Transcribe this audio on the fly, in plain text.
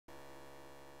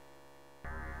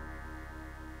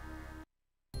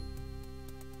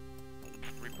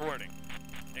Reporting.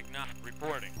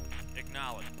 Reporting.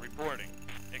 Acknowledge. Reporting.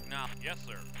 Acknowledge. Yes,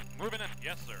 sir. Moving out.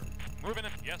 Yes, sir. Moving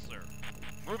out. Yes, sir.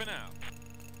 Moving out.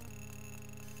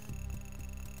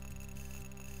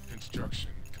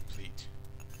 Construction complete.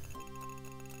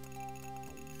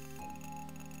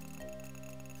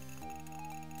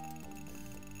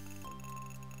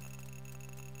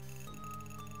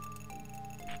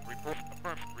 Report.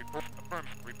 Affirm. Report. Affirm.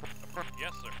 Report. Affirm.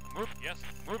 Yes, sir. Move. Yes.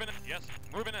 Moving out. Yes.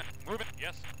 Moving out. Moving.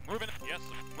 Yes. Moving. Yes,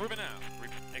 sir. Moving out.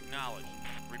 Acknowledge.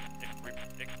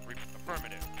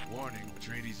 Affirmative. Warning,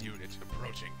 Atreides units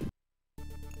approaching.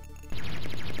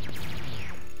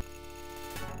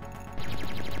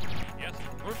 Yes.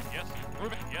 Move. Yes.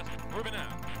 Moving. Yes. Moving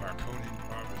out. Harkonnen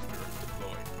harvester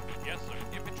deployed. Yes, sir.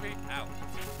 Infantry out.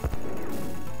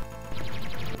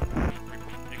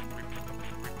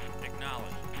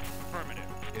 Acknowledge. Affirmative.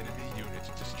 Enemy units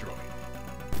destroyed.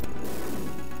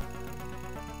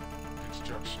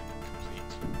 Construction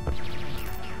complete.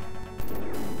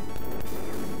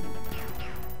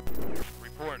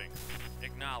 Reporting.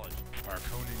 Acknowledge.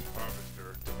 Harkonnen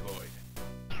harvester deployed.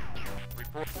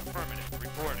 Report. Affirmative.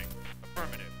 Reporting.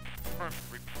 Affirmative.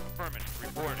 Affirmative.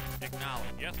 Reporting. Acknowledge.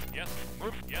 Yes. Yes.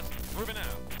 Move. Yes. Moving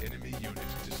out. Enemy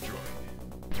units destroyed.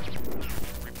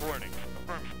 Reporting.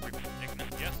 Affirmative.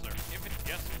 Yes, sir.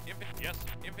 Yes. Yes.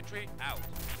 Infantry out.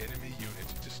 Enemy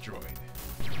units destroyed.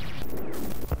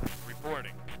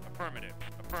 Reporting. Affirmative.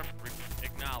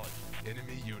 Acknowledge.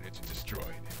 Enemy units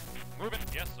destroyed. Moving.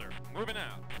 Yes, sir. Moving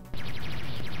out.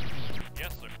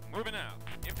 Yes, sir. Moving out.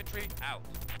 Infantry out.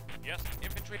 Yes.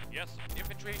 Infantry. Yes.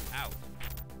 Infantry out.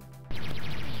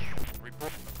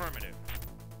 Report. Affirmative.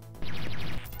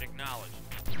 Acknowledge.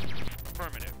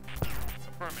 Affirmative.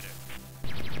 Affirmative.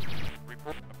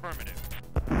 Report. Affirmative.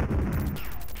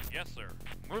 Yes, sir.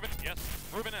 Moving. Yes.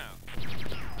 Moving out.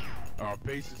 Our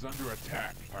base is under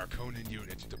attack. Harkonnen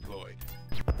units deployed.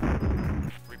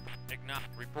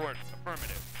 Report.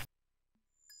 Affirmative.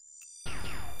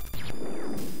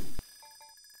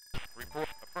 Report.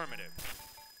 Affirmative.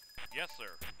 Yes,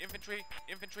 sir. Infantry.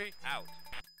 Infantry out.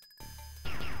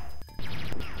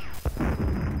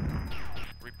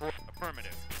 Report.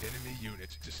 Affirmative. Enemy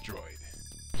units destroyed.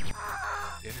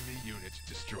 Enemy units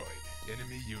destroyed.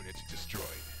 Enemy units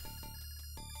destroyed.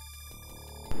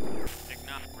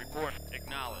 Report.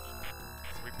 Acknowledge.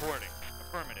 Reporting.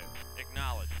 Affirmative.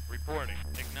 Acknowledge. Reporting.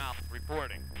 Acknowledge.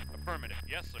 Reporting. Affirmative.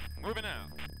 Yes, sir. Moving out.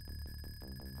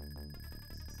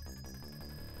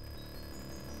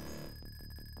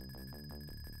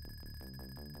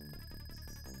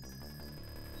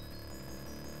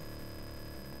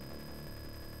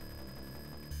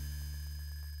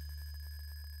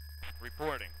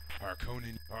 Reporting.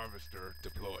 Harkonnen harvester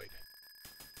deployed.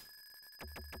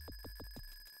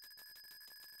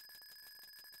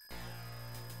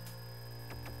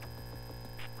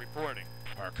 Reporting.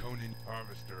 Harkonnen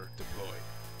harvester deployed.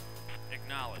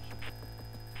 Acknowledge.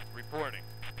 Reporting.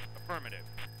 Affirmative.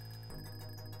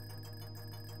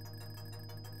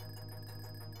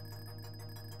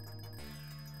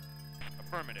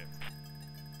 Affirmative.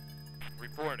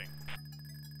 Reporting.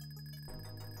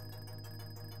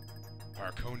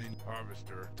 Harkonnen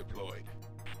harvester deployed.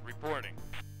 Reporting.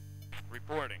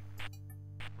 Reporting.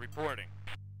 Reporting.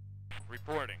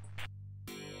 Reporting.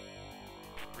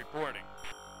 Reporting.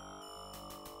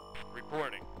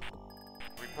 Reporting.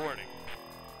 Reporting.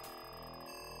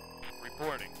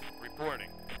 Reporting. Reporting.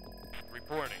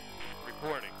 Reporting.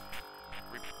 Reporting.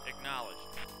 Acknowledge.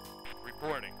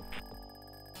 Reporting.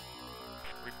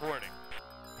 Reporting.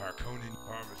 Harkonnen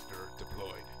harvester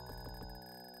deployed.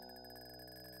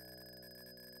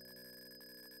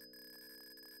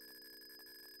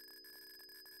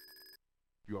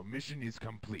 Your mission is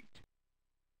complete.